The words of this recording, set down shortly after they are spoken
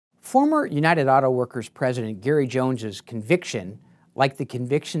Former United Auto Workers President Gary Jones's conviction, like the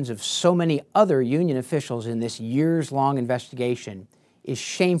convictions of so many other union officials in this years-long investigation, is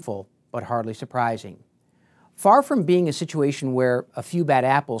shameful but hardly surprising. Far from being a situation where a few bad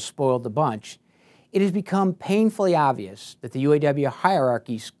apples spoiled the bunch, it has become painfully obvious that the UAW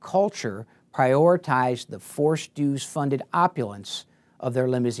hierarchy's culture prioritized the forced dues-funded opulence of their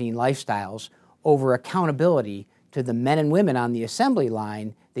limousine lifestyles over accountability to the men and women on the assembly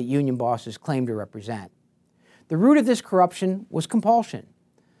line that union bosses claim to represent. The root of this corruption was compulsion.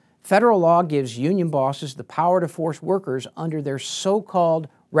 Federal law gives union bosses the power to force workers under their so-called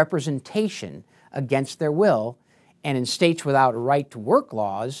representation against their will, and in states without right-to-work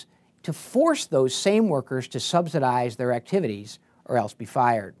laws, to force those same workers to subsidize their activities or else be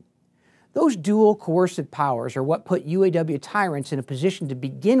fired. Those dual coercive powers are what put UAW tyrants in a position to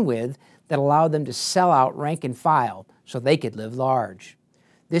begin with that allowed them to sell out rank and file so they could live large.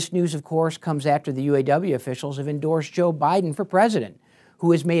 This news, of course, comes after the UAW officials have endorsed Joe Biden for president,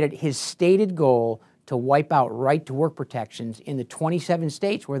 who has made it his stated goal to wipe out right-to-work protections in the 27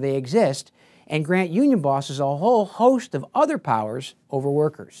 states where they exist and grant union bosses a whole host of other powers over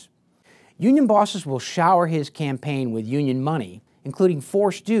workers. Union bosses will shower his campaign with union money, including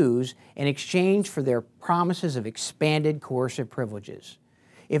forced dues, in exchange for their promises of expanded coercive privileges.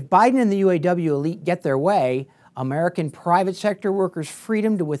 If Biden and the UAW elite get their way, American private sector workers'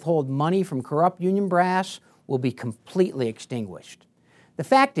 freedom to withhold money from corrupt union brass will be completely extinguished. The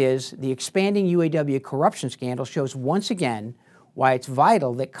fact is, the expanding UAW corruption scandal shows once again why it's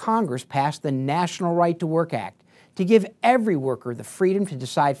vital that Congress pass the National Right to Work Act to give every worker the freedom to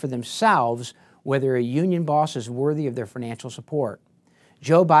decide for themselves whether a union boss is worthy of their financial support.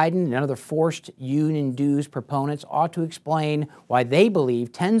 Joe Biden and other forced union dues proponents ought to explain why they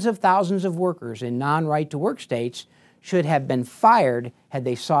believe tens of thousands of workers in non-right-to-work states should have been fired had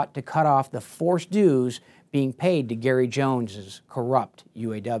they sought to cut off the forced dues being paid to Gary Jones's corrupt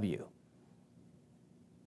UAW.